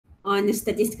on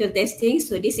statistical testing.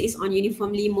 So this is on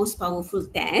uniformly most powerful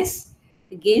test.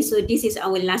 Again, so this is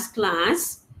our last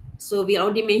class. So we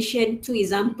already mentioned 2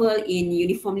 examples in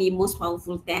uniformly most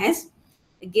powerful test.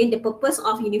 Again, the purpose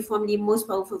of uniformly most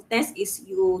powerful test is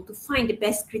you to find the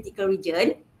best critical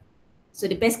region. So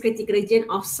the best critical region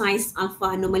of size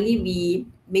alpha. Normally we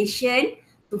mention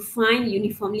to find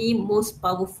uniformly most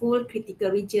powerful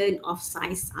critical region of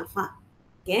size alpha.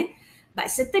 Okay, but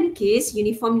certain case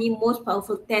uniformly most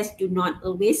powerful tests do not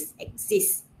always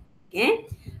exist. Okay,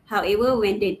 however,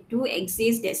 when they do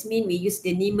exist, that means we use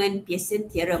the Neyman-Pearson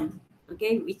theorem.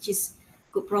 Okay, which is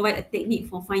could provide a technique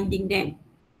for finding them.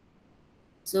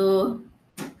 So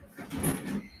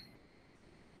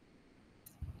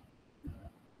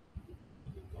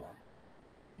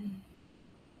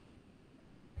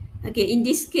okay, in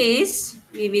this case,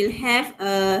 we will have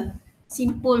a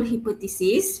simple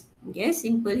hypothesis. Okay,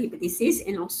 simple hypothesis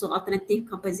and also alternative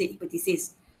composite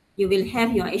hypothesis. You will have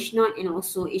your H0 and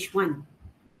also H1.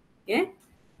 Okay,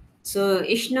 so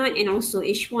H0 and also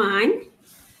H1.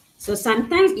 So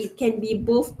sometimes it can be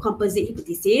both composite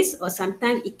hypothesis, or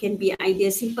sometimes it can be either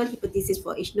simple hypothesis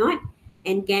for H0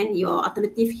 and then your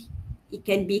alternative, it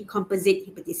can be composite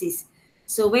hypothesis.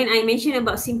 So when I mention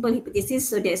about simple hypothesis,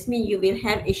 so that means you will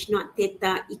have H0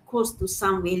 theta equals to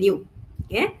some value.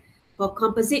 Okay. For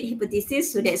composite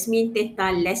hypothesis, so that means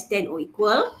theta less than or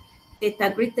equal,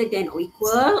 theta greater than or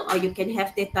equal, or you can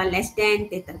have theta less than,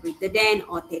 theta greater than,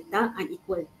 or theta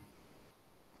unequal.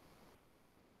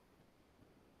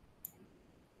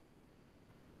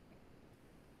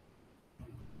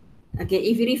 Okay,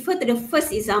 if you refer to the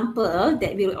first example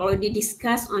that we already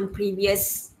discussed on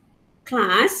previous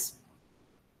class,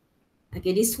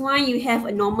 okay, this one you have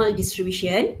a normal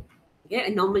distribution. Okay, a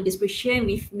normal distribution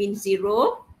with mean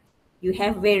 0. You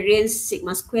have variance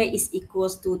sigma square is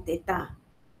equals to theta.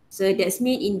 So that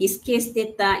means in this case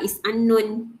theta is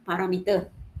unknown parameter.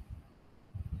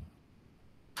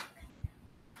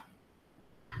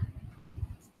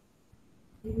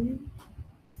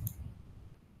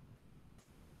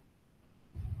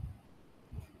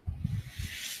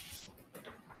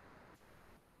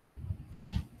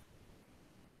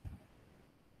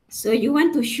 So you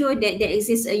want to show that there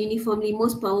exists a uniformly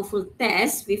most powerful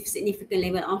test with significant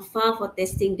level alpha for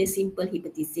testing the simple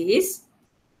hypothesis.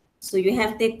 So you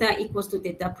have theta equals to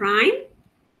theta prime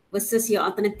versus your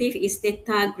alternative is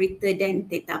theta greater than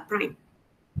theta prime.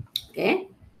 Okay.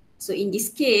 So in this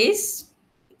case,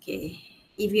 okay,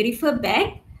 if you refer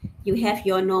back, you have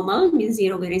your normal mean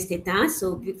 0 variance theta.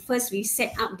 So first we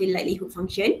set up the likelihood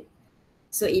function.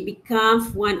 So it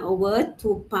becomes 1 over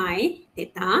 2 pi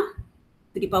theta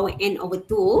to the power n over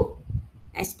 2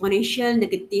 exponential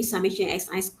negative summation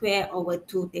xi square over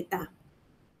 2 theta.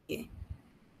 Okay.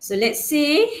 So let's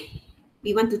say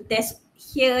we want to test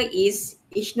here is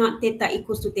H0 theta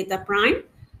equals to theta prime.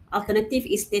 Alternative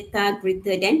is theta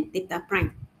greater than theta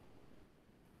prime.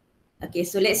 Okay,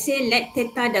 so let's say let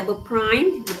theta double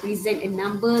prime represent a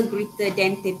number greater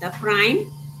than theta prime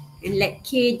and let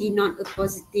k denote a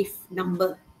positive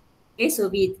number. Okay, so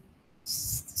we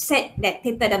set that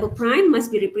theta double prime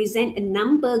must be represent a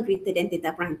number greater than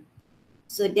theta prime.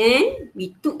 So then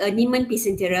we took a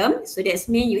Neyman-Pearson theorem. So that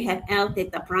means you have L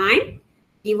theta prime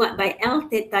divided by L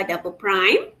theta double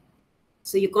prime.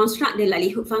 So you construct the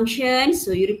likelihood function.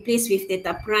 So you replace with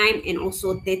theta prime and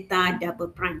also theta double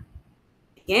prime.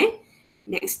 Okay.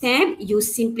 Next step, you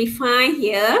simplify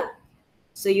here.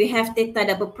 So you have theta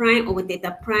double prime over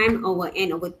theta prime over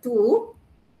n over 2.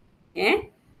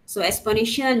 Okay. So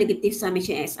exponential negative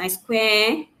summation xi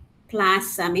square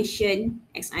plus summation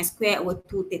xi square over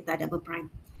 2 theta double prime.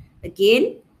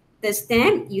 Again, third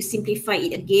step, you simplify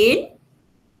it again.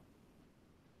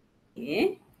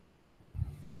 Okay.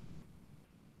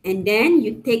 And then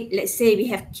you take, let's say we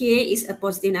have k is a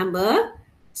positive number.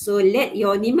 So let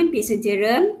your Neyman-Pearson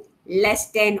theorem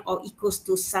less than or equals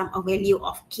to some value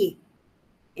of k.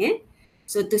 Okay.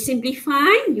 So to simplify,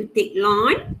 you take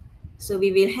ln. So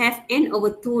we will have n over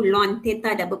 2 ln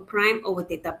theta double prime over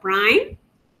theta prime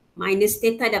minus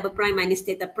theta double prime minus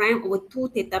theta prime over 2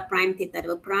 theta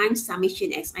double prime summation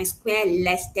xi square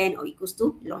less than or equals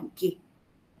to ln k.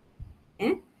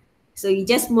 Okay. So you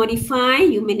just modify,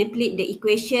 you manipulate the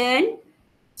equation.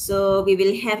 So we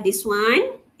will have this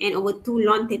one, n over 2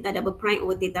 ln theta double prime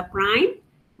over theta prime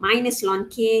minus ln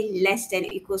k less than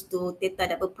or equals to theta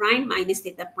double prime minus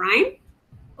theta prime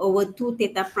over 2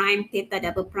 theta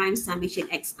double prime summation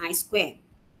xi square.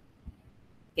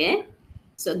 Okay.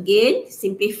 So again,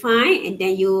 simplify and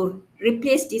then you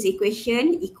replace this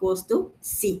equation equals to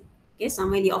c. Okay,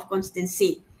 some value of constant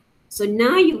c. So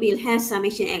now you will have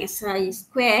summation xi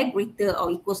square greater or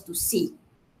equals to c.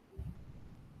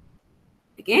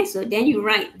 Okay, so then you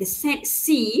write the set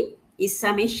C is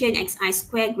summation xi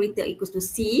squared greater equals to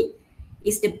C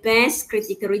is the best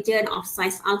critical region of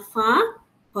size alpha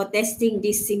for testing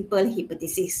this simple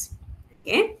hypothesis.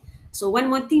 Okay, so one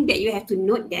more thing that you have to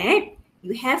note that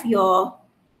you have your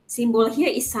symbol here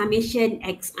is summation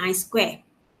xi squared.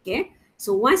 Okay,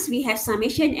 so once we have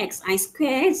summation xi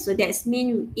squared, so that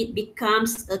means it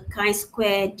becomes a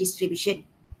chi-square distribution.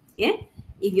 Okay,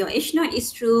 if your H0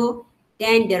 is true,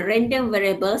 then the random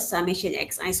variable summation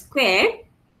xi squared.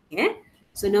 Okay,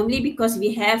 so normally because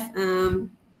we have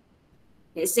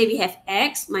let's say we have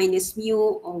x minus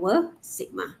mu over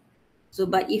sigma. So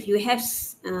but if you have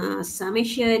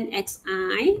summation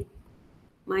xi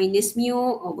minus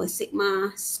mu over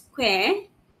sigma square,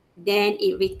 then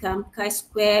it become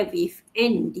chi-square with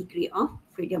n degree of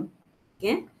freedom.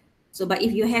 Okay, so but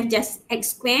if you have just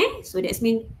x square, so that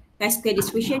means chi-square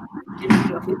distribution and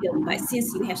degree of freedom. But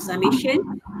since you have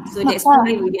summation, so that's why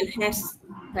we will have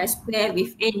chi-square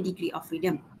with n degree of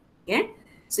freedom. Okay,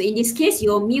 so in this case,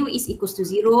 your mu is equals to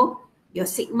 0. Your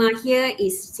sigma here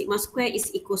is sigma square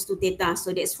is equals to theta.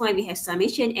 So that's why we have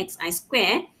summation xi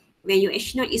square. When your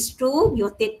H0 is true,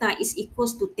 your theta is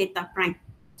equals to theta prime.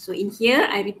 So in here,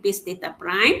 I replace theta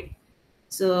prime.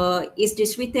 So it's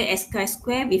distributed as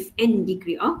chi-square with n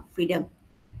degree of freedom.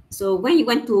 So when you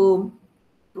want to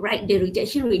write the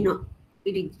rejection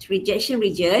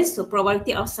region, so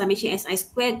probability of summation xi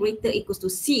square greater equals to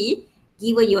C,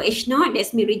 given your H0,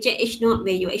 that's mean reject H0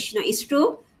 when your H0 is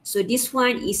true. So this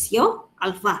one is your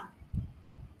alpha.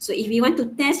 So if you want to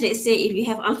test, let's say if you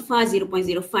have alpha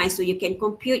 0.05, so you can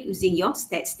compute using your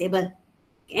stats table.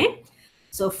 Okay.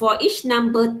 So for each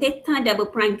number theta double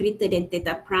prime greater than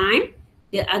theta prime,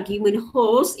 the argument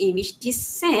holds in which this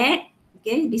set,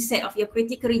 okay, this set of your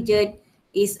critical region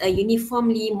is a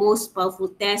uniformly most powerful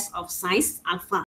test of size alpha.